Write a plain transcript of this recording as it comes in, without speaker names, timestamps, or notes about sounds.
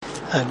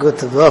Good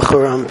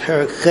Vachor on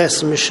Perek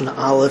Ches Mishnah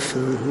Aleph,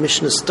 and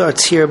Mishnah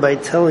starts here by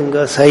telling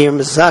us how you're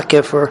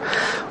mezakeh for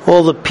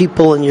all the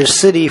people in your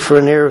city for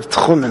an Erev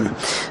Tchumen.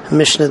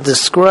 Mishnah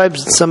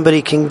describes that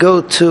somebody can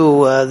go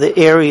to the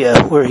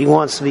area where he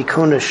wants to be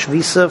Kona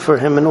Shvisa for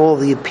him and all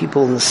the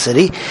people in the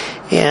city,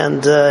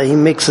 and he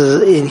makes a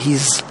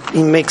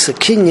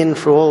kinyan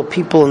for all the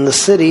people in the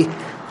city,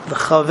 the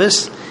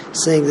Chavis,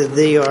 saying that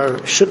they are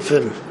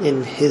shutfim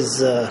in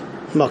his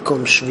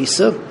Makom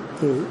Shvisa,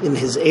 in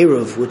his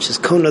Eruv, which is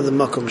Kona the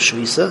Makom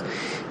Shvisa,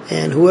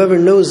 and whoever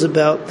knows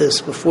about this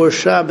before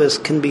Shabbos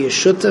can be a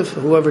shutaf.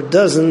 Whoever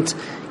doesn't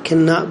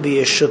cannot be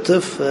a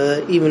shutaf,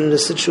 even in a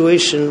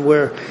situation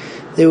where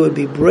there would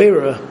be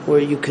breira,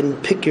 where you can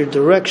pick your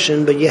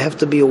direction, but you have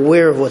to be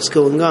aware of what's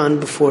going on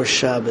before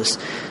Shabbos.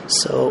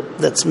 So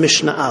that's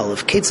Mishnah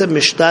Aleph. Ketzad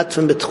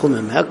mishtatfim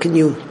betchumim. How can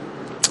you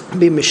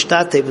be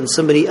mishtatev in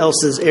somebody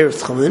else's Erev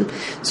Tchumen?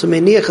 So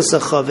meniach es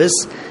hachavis,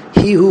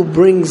 he who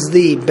brings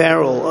the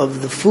barrel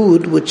of the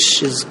food,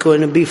 which is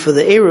going to be for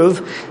the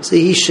Eruv, so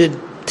he should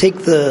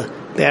take the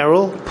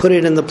barrel, put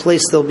it in the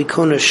place there'll be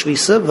Kona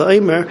Shvisa,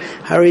 v'aymer,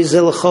 hari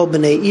zelachol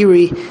b'nei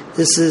iri,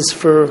 this is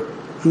for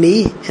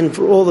me and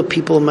for all the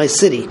people in my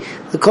city.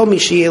 The kol mi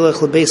sheyelech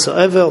lebeisa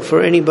avel,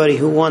 for anybody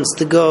who wants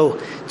to go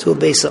to a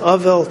beisa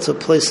avel, to a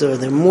place where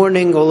they're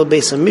mourning, or a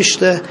beisa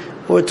mishta,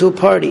 or to a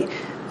party.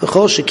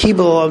 Anybody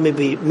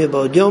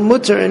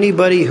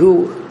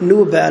who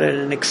knew about it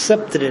and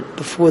accepted it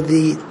before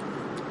the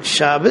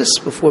Shabbos,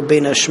 before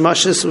Bein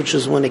HaShmashis, which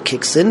is when it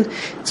kicks in,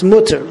 it's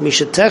mutter.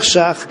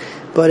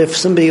 But if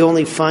somebody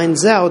only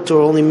finds out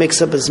or only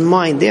makes up his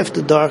mind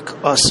after dark,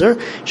 aser,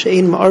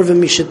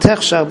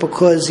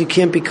 because you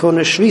can't be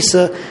Kona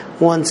Shvisa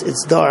once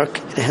it's dark,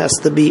 it has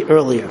to be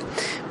earlier.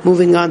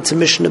 Moving on to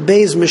Mishnah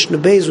Beis,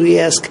 we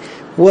ask,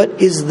 what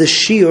is the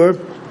shiur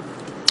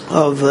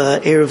of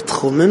Erev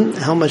Tchumen?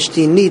 How much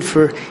do you need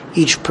for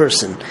each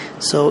person?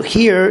 So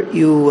here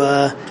you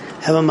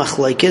have a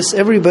machlekes.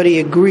 Everybody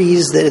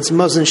agrees that it's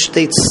mazon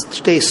shtei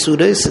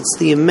sudos. It's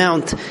the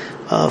amount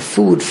of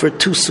food for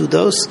 2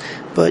 sudos.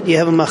 But you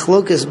have a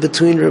machlokes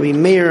between Rabbi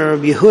Meir and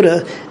Rabbi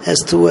Yehuda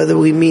as to whether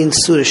we mean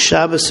sudas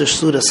Shabbos or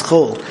sudas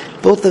Chol.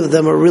 Both of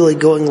them are really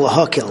going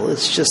lahakel.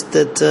 It's just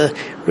that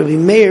Rabbi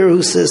Meir,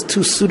 who says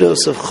 2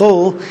 sudos of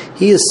Chol,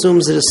 he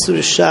assumes that a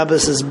sudas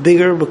Shabbos is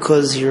bigger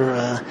because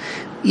you're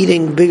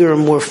eating bigger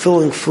and more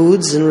filling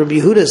foods, and Rabbi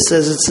Yehuda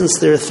says that since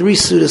there are 3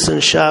 sudas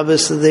on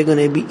Shabbos, so they're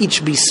going to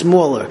each be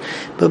smaller.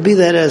 But be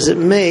that as it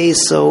may,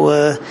 so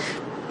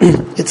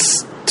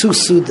it's 2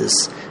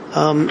 sudas.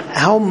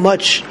 How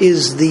much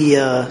is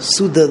the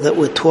suda that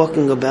we're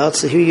talking about?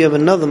 So here you have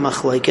another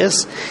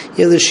machlekes.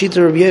 You have the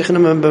shita of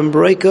Yochanan ben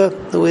Bereika.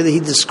 The way that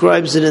he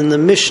describes it in the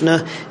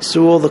Mishnah is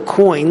through all the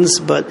coins,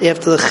 but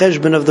after the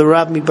cheshbon of the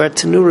Rabbi Bar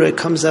Tanura, it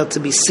comes out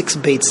to be 6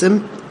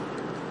 beitzim.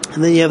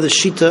 And then you have the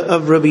shita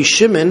of Rabbi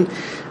Shimon,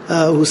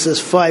 who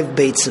says 5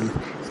 beitzim.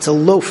 It's a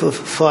loaf of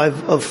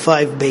 5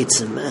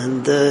 beitzim,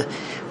 and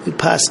we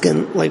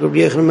paskin like Rabbi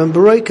Yochanan ben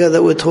Bereika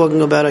that we're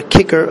talking about a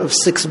kicker of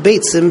 6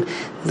 beitzim.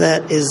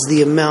 That is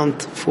the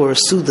amount for a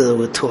suda that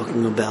we're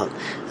talking about.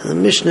 And the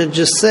Mishnah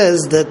just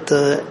says that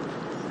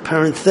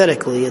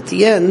parenthetically at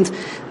the end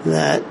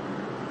that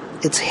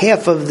it's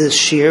half of this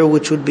shear,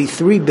 which would be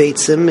 3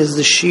 beitzim, is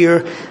the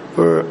shear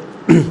for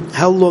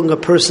how long a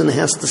person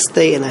has to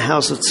stay in a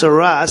house of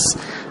tzaras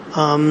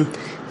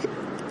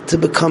to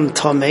become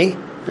tameh.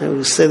 And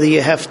we say that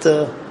you have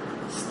to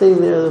stay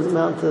there the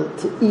amount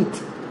to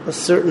eat a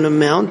certain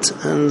amount,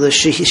 and the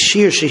shear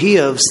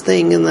shehiyah of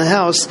staying in the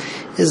house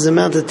is the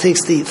amount that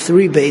takes to eat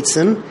 3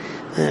 beitzim.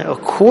 A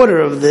quarter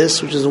of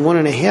this, which is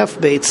 1.5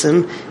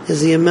 beitzim, is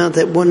the amount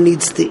that one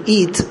needs to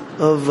eat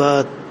of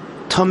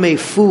tameh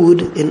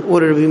food in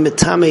order to be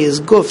metameh his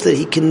guf, that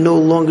he can no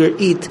longer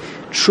eat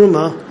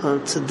truma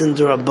to din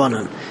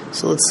d'Rabbanan.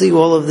 So let's see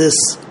all of this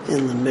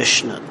in the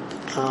Mishnah.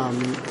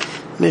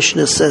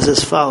 Mishnah says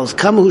as follows: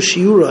 Kamu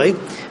shiurai,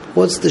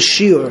 what's the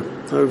shiur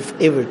of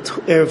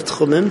Erev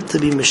Tchumen to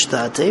be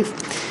mishtatev?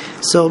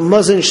 So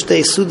mazon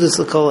shtei sudas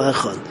l'kol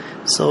echad.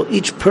 So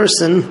each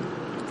person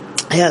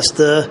you have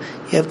to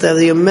have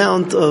the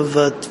amount of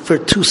for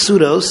 2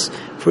 sudos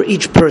for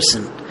each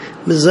person.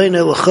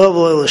 Mezayna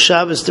l'chol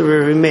l'Shabbos to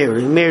Rabbi Meir.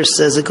 Rabbi Meir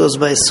says it goes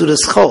by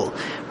sudas chol.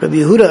 Rabbi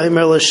Yehuda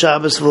Omer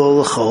l'Shabbos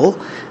v'lo l'chol.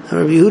 And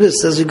Rabbi Yehuda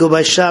says we go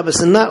by Shabbos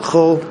and not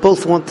chol.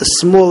 Both want the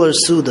smaller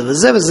suda.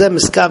 V'zev v'zev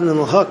miskavnen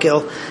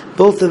l'hakel.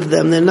 Both of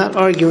them, they're not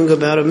arguing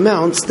about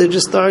amounts. They're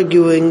just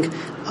arguing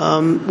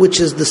which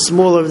is the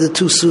smaller of the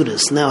 2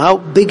 sudas. Now, how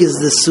big is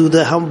this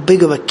suda? How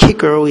big of a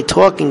kicker are we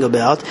talking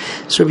about?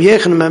 So Rabbi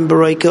Yochanan ben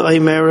Bereika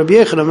Omer. Rabbi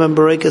Yochanan ben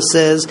Bereika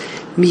says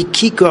mi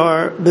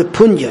kikar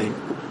bepunyon.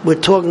 We're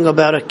talking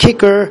about a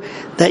kicker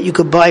that you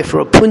could buy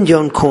for a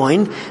punyon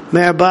coin,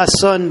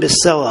 merbasan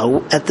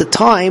besela, at the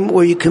time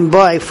where you can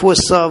buy 4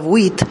 sa of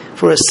wheat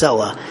for a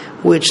sela,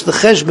 which the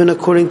cheshbon,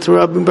 according to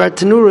Rabbi Bar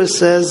Tanura,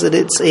 says that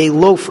it's a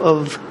loaf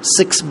of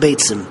 6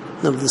 beitzim,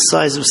 of the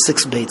size of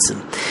 6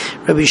 beitzim.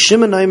 Rabbi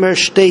Shimon Omer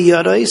shtei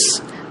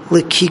yarais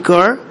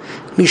lekikar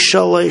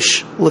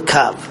mishalosh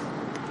lekav.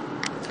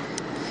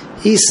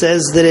 he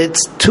says that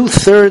it's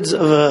 2/3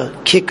 of a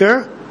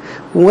kicker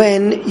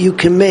when you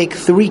can make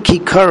 3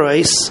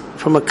 kikaros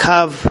from a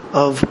kav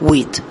of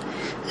wheat.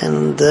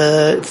 And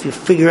if you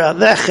figure out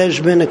that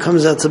cheshbon, it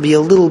comes out to be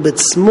a little bit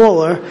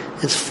smaller.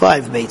 It's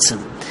 5 beitzim.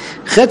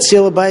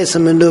 Chetzia l'bayis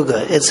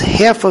menuga. It's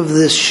half of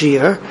this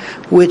shear,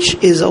 which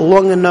is a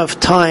long enough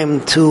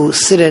time to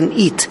sit and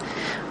eat,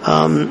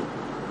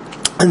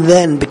 and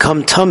then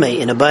become tamei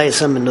in a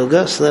bayis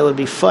menuga. So that would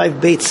be 5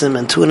 beitzim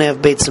and 2.5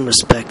 beitzim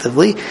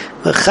respectively.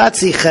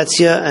 Chatzi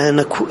chetzia and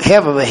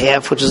half of a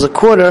half, which is a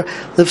quarter,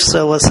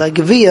 lifsa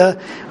l'sagavia,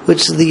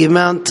 which is the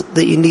amount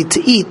that you need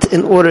to eat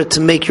in order to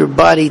make your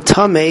body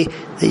tamei,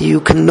 that you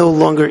can no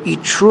longer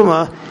eat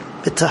truma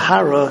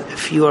b'tahara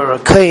if you are a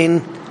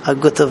kain. A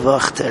gute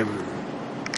Wacht.